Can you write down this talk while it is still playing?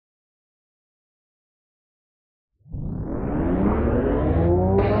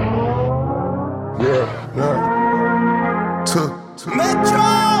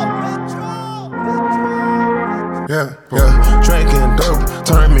yeah, yeah. Drinking dope,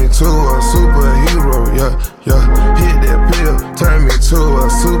 turn me to a superhero, yeah, yeah. Hit that pill, turn me to a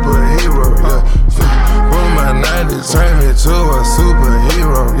superhero, yeah, yeah. Roll my 90s, turn me to a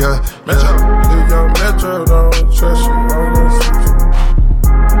superhero, yeah, yeah. If your metro don't trust you, I'm gonna switch you.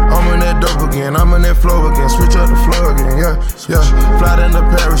 I'm on that dope again, I'm on that flow again, switch up the flow again, yeah, yeah. Fly down the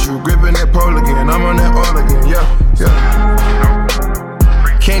parachute, gripping that pole again, I'm on that all again, yeah, yeah.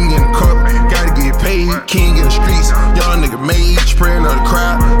 Candy in the cup, gotta get paid. King in the streets, young nigga made. Spraying on the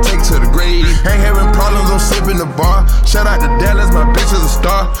crowd, take to the grave. Ain't having problems, I'm sipping the bar. Shout out to Dallas, my bitch is a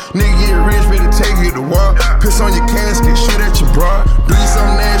star. Nigga get rich, ready to take you to war. Piss on your casket, shoot at your bra. Do you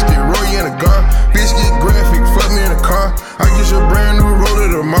something nasty, roll you in a car. Bitch get graphic, fuck me in the car. I get you a brand new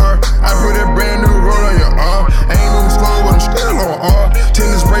roller tomorrow. I put that brand new roll on your arm. Ain't even slow, but I'm still on R.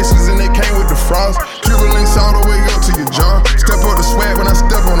 Tennis bracelets and they came with the frost. Cuban links all the way up to your jaw. Step up the swag when I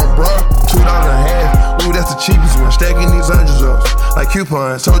step on a bra. $2 a half, ooh, that's the cheapest one. Stacking these hundreds up like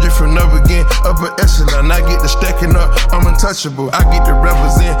coupons. Told you from the beginning, upper echelon. I get the stacking up, I'm untouchable. I get to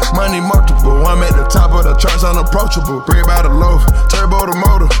represent money multiple. I'm at the top of the charts, unapproachable. Bread by the loaf, turbo the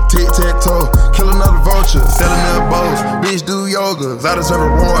motor, tic-tac-toe. Kill another vulture, selling their bowls. Bitch do yoga, I deserve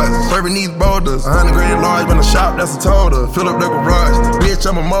rewards. Serving these boulders, 100 grand large, when I shop, that's a total. Fill up the garage, bitch,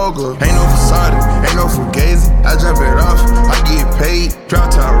 I'm a mogul. Ain't no facade, ain't no fugazi. I jump it off, I get paid. Drop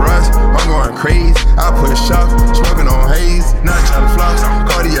top rush, I'm going crazy. I push up, smoking on haze. Not trying to floss,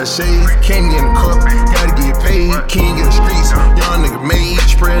 Cartier shades. Candy in the cup, gotta get paid. King in the streets, young nigga made.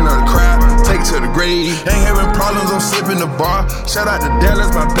 Spraying on the crowd, take to the grave. Ain't having problems, I'm sipping the bar. Shout out to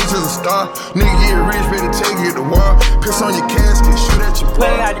Dallas, my bitch is a star. Nigga get rich, ready to take you to war. Piss on your casket, shoot at your Put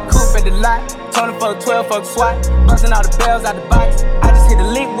it out the coupe at the lot. Tony for 12 for the SWAT. Busting all the bells out the box. I just hit a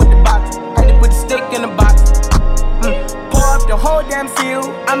lick with the box. Had to put the stick in the box. Pour up the whole damn field.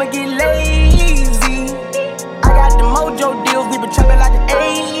 I'ma get lazy. I got the mojo deals. We been trapping like the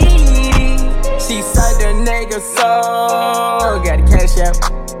 80s. She said the nigga so. Got the cash out.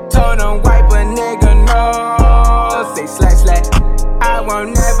 Told him wipe a nigga no. Say slash. I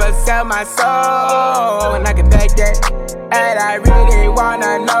won't never sell my soul. And I can back that. And I really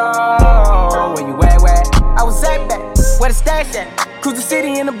wanna know where you at, where? I was at back, where the stash at? Cruise the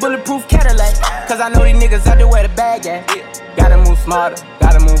city in a bulletproof Cadillac. Cause I know these niggas out there where the bag at. Gotta move smarter,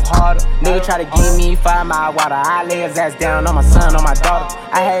 gotta move harder. Nigga try to give me 5 mile water. I lay his ass down on my son, on my daughter.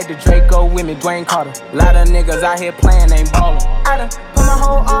 I had the Draco with me, Dwayne Carter. Lot of niggas out here playing, ain't ballin'. I done put my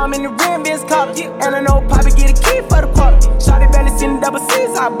whole arm in the rim, Vince Carter. And I know Poppy get a key for the quarter. Shawty barely seen the double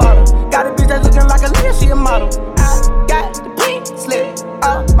C's, I bought her. Got a bitch that's looking like a leader, she a model. I got the pink slip,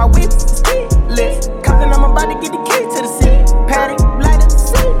 my whips is keyless. Compton, I'm about to get the key to the city. Patty, light up the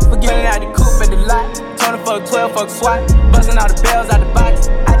city. Forgetting out the coupe at the lot. Tony for 12 for the SWAT. Busting all the bells out the box.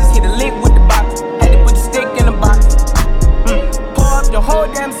 I just hit a lick with the box. Had to put the stick in the box. Pour up the whole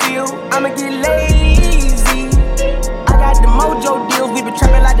damn field. I'ma get lazy. I got the mojo deals. We been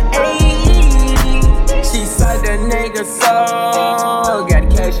trapping like the 80s. She said the nigga so. Got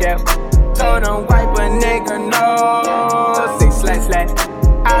the cash out. Told him wipe a nigga no. Say slash.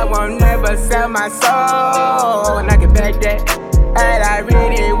 I won't never sell my soul. And I can back that. And I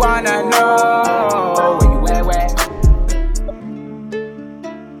really wanna know where you at, where?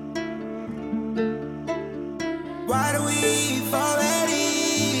 Why do we fall at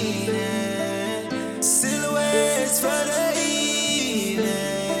evening? Silhouettes for the evening.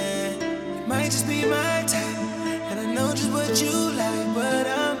 It might just be my type, and I know just what you like, but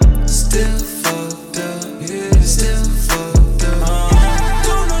I'm still fucked up, yeah, still fucked up.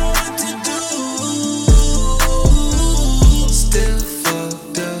 Don't know what to do. Still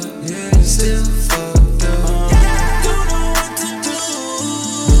fucked up, yeah, still fucked up. Don't know what to do.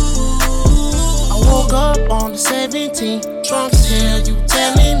 I woke up on the 17th, drunk as hell, you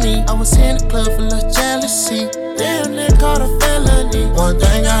telling me. I was in the club full of jealousy. Damn, they caught a felony. One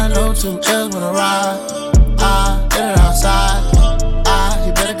thing I know, 2 girls wanna ride. Let it outside.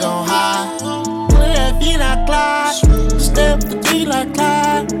 You better go high. Look at that feet like Clyde. Step the feet like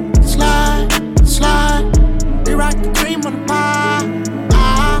Clyde. Slide. We rock the cream on the pie.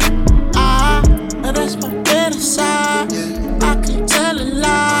 Now that's my better side. I can tell a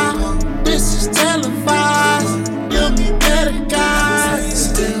lie. This is televised. You'll be better guys.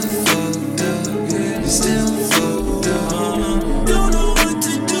 Still fucked up, yeah, still fucked up. Don't know what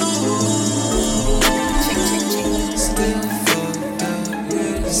to do. Still fucked up,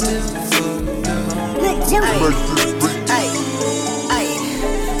 yeah, still fucked up.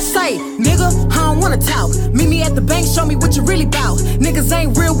 Say, nigga, I don't wanna wanna talk. Meet me at the bank, show me what you really bout. Niggas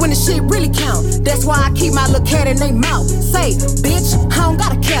ain't real when the shit really count. That's why I keep my little cat in they mouth. Say, bitch, I don't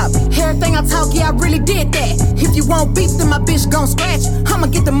got a cap. Everything I talk, yeah, I really did that. If you want beef, then my bitch gon' scratch. I'ma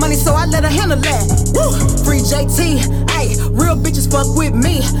get the money, so I let her handle that. Woo! Free JT, ayy, real bitches fuck with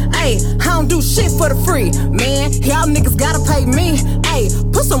me. Ayy, I don't do shit for the free. Man, y'all niggas gotta pay me. Ayy,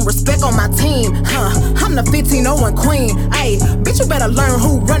 put some respect on my team. I'm the 1501 queen. Ayy, bitch, you better learn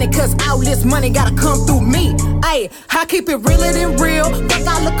who run it, cause all this money gotta come through me. Ayy, I keep it realer than real. Fuck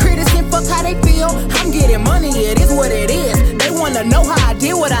all the critics and fuck how they feel. I'm getting money, it is what it is. They wanna know how I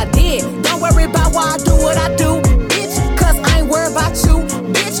did what I did. Don't worry about why I do what I do, bitch, cause I ain't worried about you,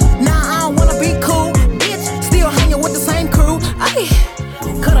 bitch. Nah, I don't wanna be cool, bitch. Still hanging with the same crew. Ayy,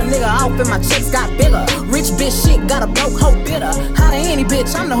 cut a nigga off and my checks got bigger. Rich bitch shit got a broke hoe bitter. Hotter any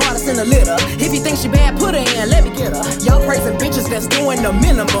bitch, I'm the hardest in the litter. If you think she bad, put her in, let me get her. Y'all praising bitches that's doing the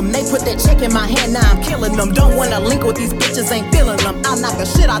minimum. They put that check in my hand, now I'm killing them. Don't wanna link with these bitches, ain't feeling them. I'll knock the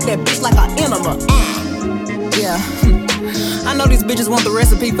shit out that bitch like an enema. Yeah, I know these bitches want the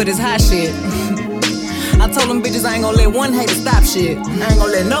recipe for this hot shit. I told them bitches I ain't gonna let one hater stop shit. I ain't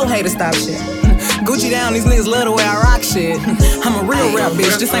gonna let no hater stop shit. Gucci down, these niggas love the way I rock shit. I'm a real rap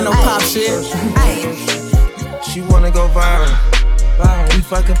bitch, this ain't no pop shit. She wanna go viral. We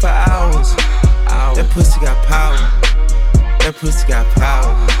fucking for hours. That pussy got power. That pussy got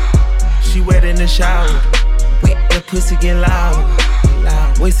power. She wet in the shower. That pussy get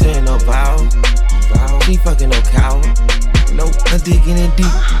loud. We saying no vow. She fucking no cow. Nope, I'm digging it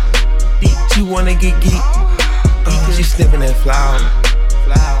deep. She wanna get geek. She sniffing that flower.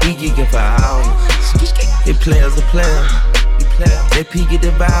 We geeking for hours. They players are players. They peek at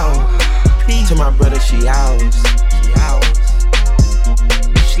the bow. To my brother, she ours.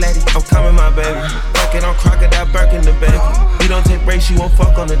 I'm coming, my baby. Fucking on crocodile Birkin, the baby. We don't take breaks, she won't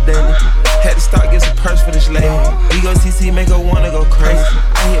fuck on the daily. Had to start, get some purse for this lady. We go CC, make her wanna go crazy.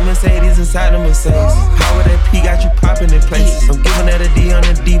 I hit Mercedes inside the Mercedes. Power that P got you popping in places. I'm giving that a D on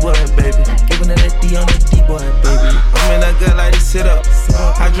the D-boy, baby. Giving that a D on the D-boy, baby. I'm in a good like to sit up.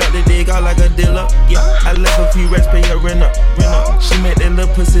 I drop the dig out like a dealer. Yeah, I left a few rest, pay her rent up. She make that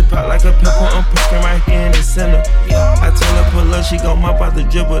little pussy pop like a pimple. I'm parking right here in the center. I tell her pull up, she gon' mop out the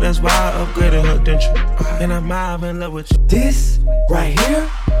dribble. That's why I upgraded her denture. And I'm out in love with you. This right here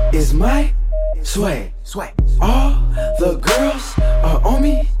is my swag. All the girls are on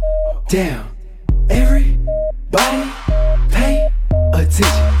me. Damn, everybody pay attention.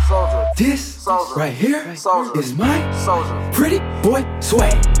 This right here is my pretty boy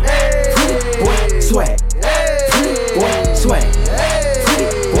swag. Pretty boy swag. Pretty boy swag. Pretty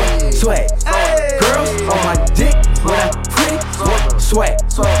boy swag. Girls on my dick when I pretty boy swag.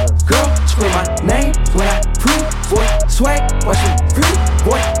 Girl, scream my name when I pretty boy swag. Watch me pretty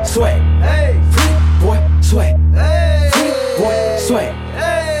boy swag. Pretty boy swag. Pretty boy swag.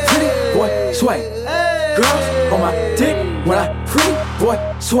 Pretty boy swag. Girls on my dick when I pretty boy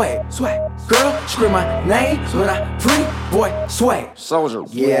swag. Girl, scream my name when I pretty boy swag. Soldier,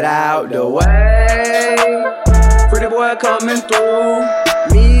 get out the way. Pretty boy coming through.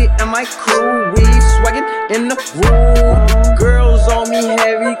 Me and my crew, we swaggin' in the room. Girls on me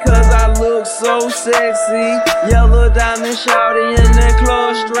heavy cause I look so sexy. Yellow diamond shouty in the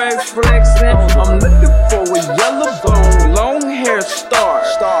club straight flexin'. I'm looking for a yellow bone, long hair star.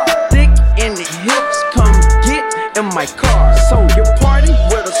 Thick in the hips, come get in my car. So your party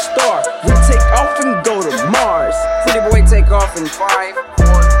with a star. We take off and go to Mars. Pretty boy take off in 5,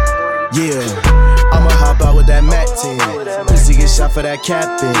 4, 3. Yeah, I'ma hop out with that Mac 10. Pussy get shot for that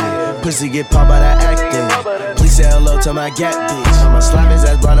capping. Pussy get popped by that acting. Please say hello to my gap bitch. My slime is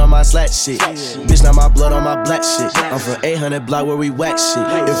ass blind on my slack shit. Bitch, not my blood on my black shit. I'm from 800 block where we whack shit.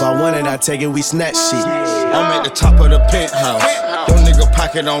 If I want it, I take it, we snatch shit. I'm at the top of the penthouse. Your nigga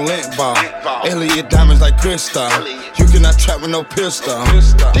pocket on lint ball. Elliot diamonds like crystal. You cannot trap with no pistol.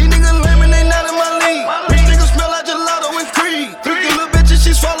 These niggas lame and they not in my league. These niggas smell like gelato and Creed. Freaky little bitches,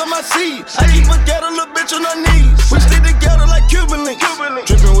 she swallow my seed. I keep a ghetto little bitch on her knees. We stick together like Cuban links.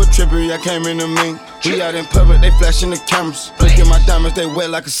 Drippin' with trippery, I came in the mink. We out in public, they flashing the cameras. Look at my diamonds, they wet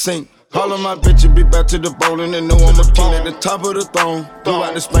like a sink. All of my bitches be back to the bowling and know I'm a king at the top of the throne.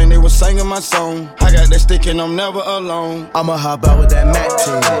 Throughout the Spain, they was singing my song. I got that stick and I'm never alone. I'ma hop out with that Mac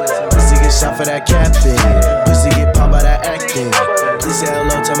 10. Pussy get shot for that capping. Pussy get popped by that acting. Please say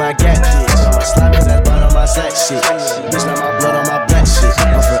hello to my gap bitch. My slime is ass blind on my slack shit. Bitch, not my blood on my black shit.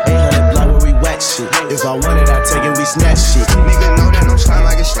 I'm from 800 block where we whack shit. If I want it, I take it, we snatch shit. Nigga know that no slime,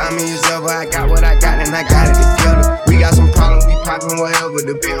 I get slimy as ever. I got what I got and I got it together. We got some problems, we poppin' whatever.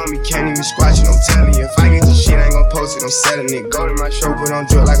 The big homie can't even squash it, I'm telling you. If I get this shit, I ain't gon' post it, I'm selling it. Go to my show, put on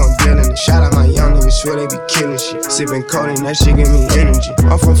drill like I'm dealing it. Shout out my young niggas, swear they be killing shit. Sippin' codeine, that shit give me energy.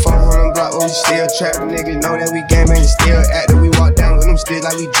 I'm from 400 block, but we still trappin'. Niggas know that we game and still active. We walk down with them sticks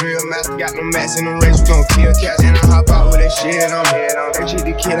like we drill master. Got them mats in the race, we gon' kill cats. And I hop out with that shit on me. They treat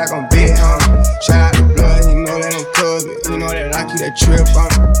the kid like I'm big, homie. Shout out the blood, you know that I'm covered. You know that I keep that trip on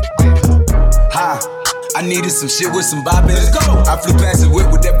me. Hi. I needed some shit with some bop in it. I flew past the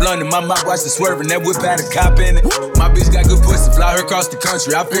whip with that blunt in my mouth, watched it swerving. That whip had a cop in it. My bitch got good pussy, fly her across the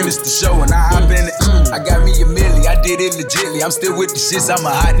country. I finished the show and I hop in it. I got me a milli, I did it legitly. I'm still with the shits, I'm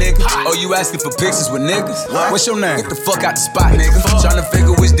a hot nigga. Oh, you asking for pictures with niggas? What's your name? Get the fuck out the spot, nigga. Tryna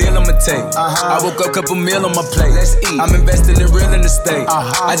figure which deal I'ma take. I woke up, couple meal on my plate. Let's eat. I'm investing in real estate.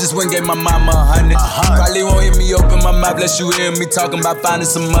 I just went and gave my mama 100. Probably won't hear me open my mouth, bless you hear me talking about finding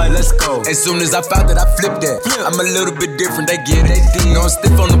some money. Let's go. As soon as I found that, I flipped that. I'm a little bit different, they get it. No, I'm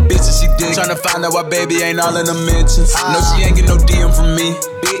stiff on the bitch and she dig. Tryna find out why baby ain't all in the mentions. No, she ain't get no DM from me.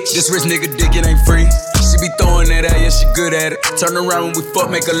 Bitch, this rich nigga dick, it ain't free. She be throwing that at, yeah, she good at it. Turn around when we fuck,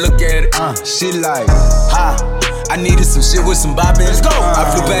 make her look at it. She like, ha. I needed some shit with some bop in it. Let's go. I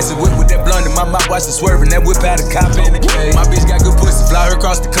flew past the whip with that blunt in my mouth, watched it swerving. That whip had a cop in it. My bitch got good pussy, fly her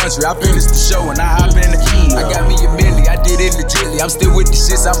across the country. I finished the show and I hop in it. I got me a milli, I did it legitly. I'm still with the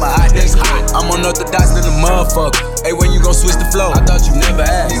shits, I'm a hot nigga. I'm unorthodox than a motherfucker. Hey, when you gon' switch the flow? I thought you never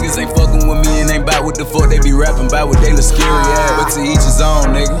asked. Niggas ain't fucking with me and ain't bout what the fuck they be rapping about. What they look scary at. But to each his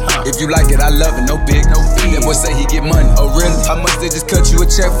own, nigga. If you like it, I love it, no big, no fee. That boy say he get money. Oh really? How much they just cut you a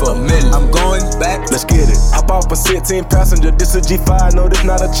check for? $1 million. I'm going back. Let's get it. Hop off a 16 passenger. This a G5, no, this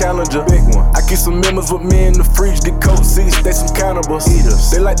not a Challenger. Big one. I keep some members with me in the fridge. The coat seats, they some cannibals.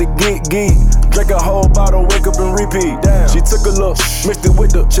 Eaters. They like to geek. Drink a whole bottle, wake up and repeat. Damn. She took a look, mixed it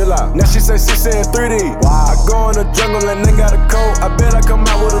with the chill out. Now she say she saying 3D. Wow. I go in the jungle and they got a coat. I bet I come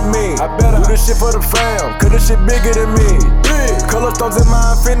out with a mean. I bet I do this shit for the fam, cause this shit bigger than me. Big. Color stones in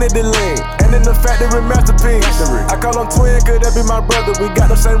my infinity link. And in the factory masterpiece. I call him twin, cause that be my brother. We got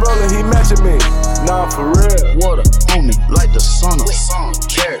the same roller, he matching me. Nah, for real. Water on me like the sun.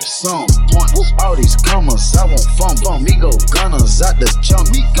 Carrot, some points. All these commas, I won't fumble. Me go gunners out the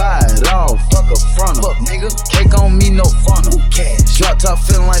jungle. Buy it all, fuck a frontal. Fuck nigga, cake on me, no funnel. Cash, drop top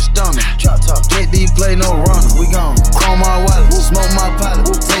feeling like stunner. Drop top, can't be play no runner. We gon' chrome my wallet, smoke my pilot.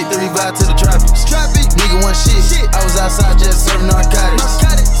 Take 35 to the tropics. Nigga one shit. I was outside just serving narcotics.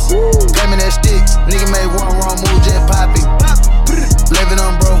 Got me that stick. Nigga made one wrong move, just pop it. Living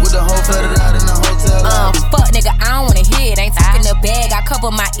on broke with the whole flooded out in the hotel. Fuck nigga, I don't wanna hear it. Ain't talking the bag, I cover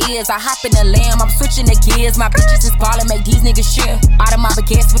my ears. I hop in the lamb, I'm switching the gears. My bitches is ballin', make these niggas share. Out of my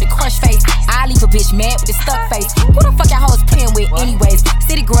baguettes with a crushed face. I leave a bitch mad with a stuck face. Who the fuck y'all hoes playing with anyways?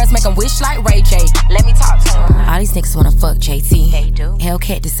 City girls make them wish like Ray J. Let me talk to them. All these niggas wanna fuck JT. They do.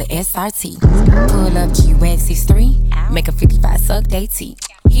 Hellcat, this a SRT. Pull up G-Wax 6'3", make a 55 suck they teeth.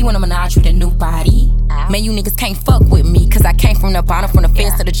 He wanna menage with a new body. Man, you niggas can't fuck with me, cause I came from the bottom, from the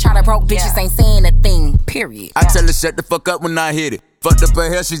fence to the charter. Broke bitches ain't saying a thing, period. I tell her shut the fuck up when I hit it. Fucked up her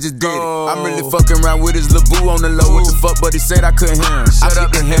hair, she just did it. I'm really fucking around with his lil' boo on the low. What the fuck, but he said I couldn't hear him. Shut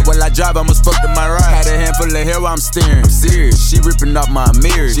up the head while I drive, I must fuck to my right. Had a handful of hair while I'm steering. I'm serious, she ripping off my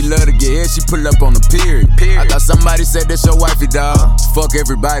mirror. She love to get hit, she pull up on the pier. I thought somebody said that's your wifey, dawg. Fuck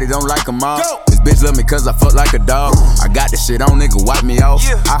everybody, don't like them all. This bitch love me cause I fuck like a dog. I got this shit on, nigga, wipe me off.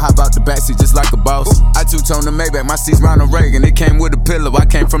 I hop out the backseat just like a boss. I two-tone the Maybach, my seat's Ronald Reagan. It came with a pillow, I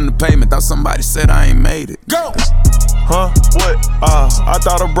came from the pavement. Thought somebody said I ain't made it. Go! Huh? What? I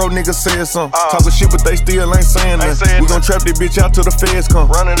thought a bro nigga said something. Talking shit, but they still ain't saying nothing. We gon' trap this bitch out till the feds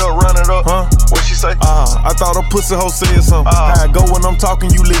come. Run it up. Huh? What she say? I thought a pussy hoe said something. How I go when I'm talking,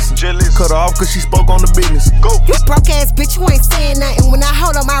 you listen. Cut her off cause she spoke on the business. Go. You broke ass bitch, you ain't saying nothing. When I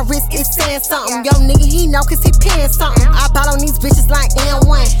hold on my wrist, it's saying something. Yo nigga, he know cause he paying something. I bought on these bitches like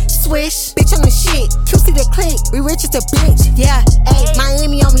N1. Swish, bitch on the shit. You see the click, we rich as a bitch. Yeah, ayy,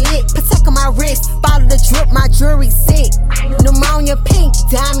 Miami on lit. Protect on my wrist. Follow the drip, my jewelry sick. Pneumonia pink,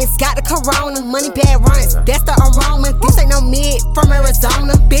 diamonds, got the corona. Money bad runs, that's the aroma. This ain't no mid from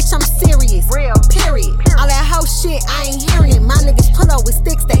Arizona. Bitch, I'm serious, real, period. All that whole shit, I ain't hearing it. My niggas pull up with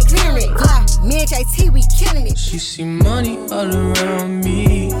sticks, they clearing it. Yeah, me and JT, we killing it. She see money all around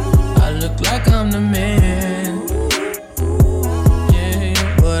me. I look like I'm the man. Yeah,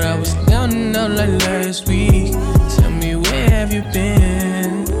 but I was counting out like last week. Tell me, where have you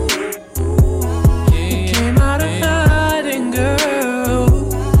been? You came out of hiding, girl.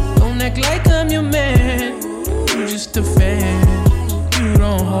 Don't act like I'm your man. I'm just a fan. You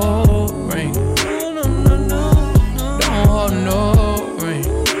don't hold ring. No. Don't hold no ring.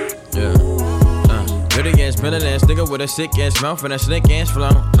 Yeah. Good against Little ass nigga with a sick ass mouth and a slick ass flow.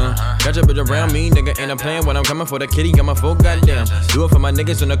 Got your bitch around me, nigga, ain't a plan when I'm coming for the kitty. Got my full goddamn. Do it for my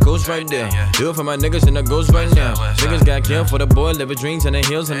niggas in the coast right there. Do it for my niggas in the ghost right now. Niggas got killed for the boy, living dreams in the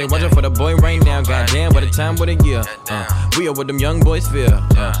hills, and they watching for the boy right now. Goddamn, what a time, what a year. We are what them young boys feel.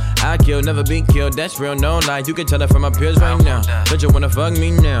 I kill, never be killed, that's real, no lie. You can tell it from my peers right now. Don't you wanna fuck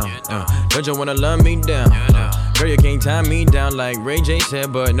me now? Don't you wanna love me down? Girl, you can't tie me down like Ray J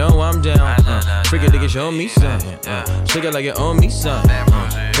said, but no, I'm down. Freaky nigga, show me something. Shake it like you owe me something.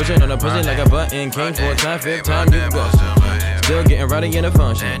 Pushing on the pussy like a button. Came for a time, fifth time, you go. Still getting rowdy in the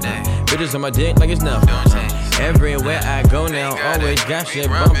function. Bitches on my dick like it's nothing. Everywhere I go now, always got shit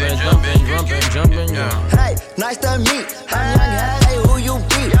bumping, jumping, yeah. Hey, nice to meet. I'm young, hey, who you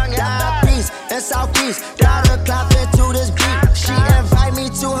be? Down east and southeast, daughter clapping to this beat. She invite me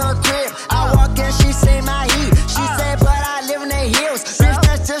to her crib. I walk in, she say my heat. She said, but I live in the hills. Bitch,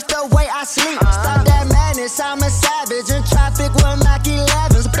 that's just the way I sleep. Stop that madness, I'm a savage. In traffic with Mac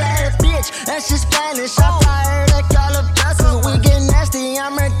 11s. Bad bitch, and she Spanish. I fire her, call her blessings. We get nasty,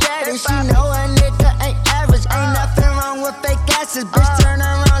 I'm her daddy. She know a nigga ain't average. Ain't nothing wrong with fake asses. Bitch, turn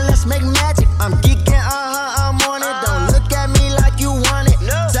around, let's make magic. I'm geeking, I'm on it. Don't look at me like you want it.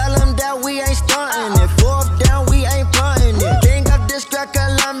 Tell them that we ain't stunting it. Fourth down, we ain't punting it. King of District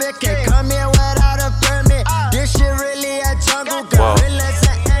Columbia, can't come here without a permit. This shit really a jungle.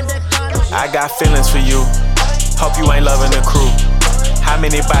 I got feelings for you. Hope you ain't loving the crew. How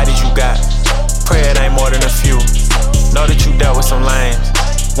many bodies you got? Pray it ain't more than a few. Know that you dealt with some lames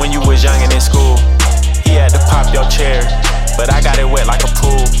when you was young and in school. He had to pop your cherry, but I got it wet like a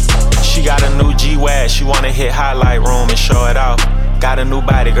pool. She got a new G-Wag, she wanna hit highlight room and show it off. Got a new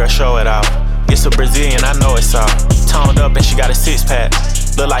body, girl, show it off. It's a Brazilian, I know it's all. Toned up and she got a six-pack.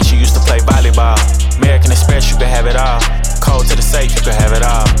 Look like she used to play volleyball. American Express, you can have it all. Code to the safe, you can have it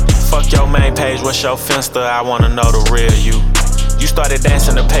all. Fuck your main page, what's your Finsta? I wanna know the real you. You started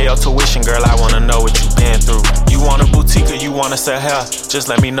dancing to pay your tuition, girl, I wanna know what you been through. You want a boutique or you wanna sell hair? Just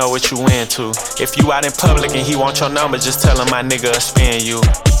let me know what you into. If you out in public and he want your number, just tell him my nigga spin you.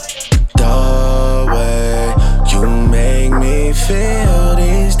 The way you make me feel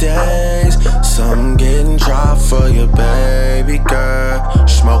these days. Some getting dropped for your baby girl.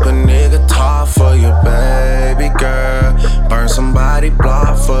 Smoke a nigga top for your baby girl. Burn somebody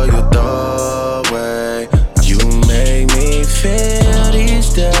block for you. The way you make me feel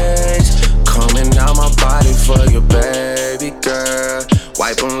these days. Coming out my body for your baby girl.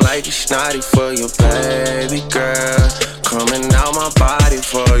 Wipe them like you snotty for your baby girl. Coming out my body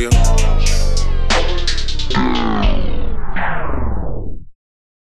for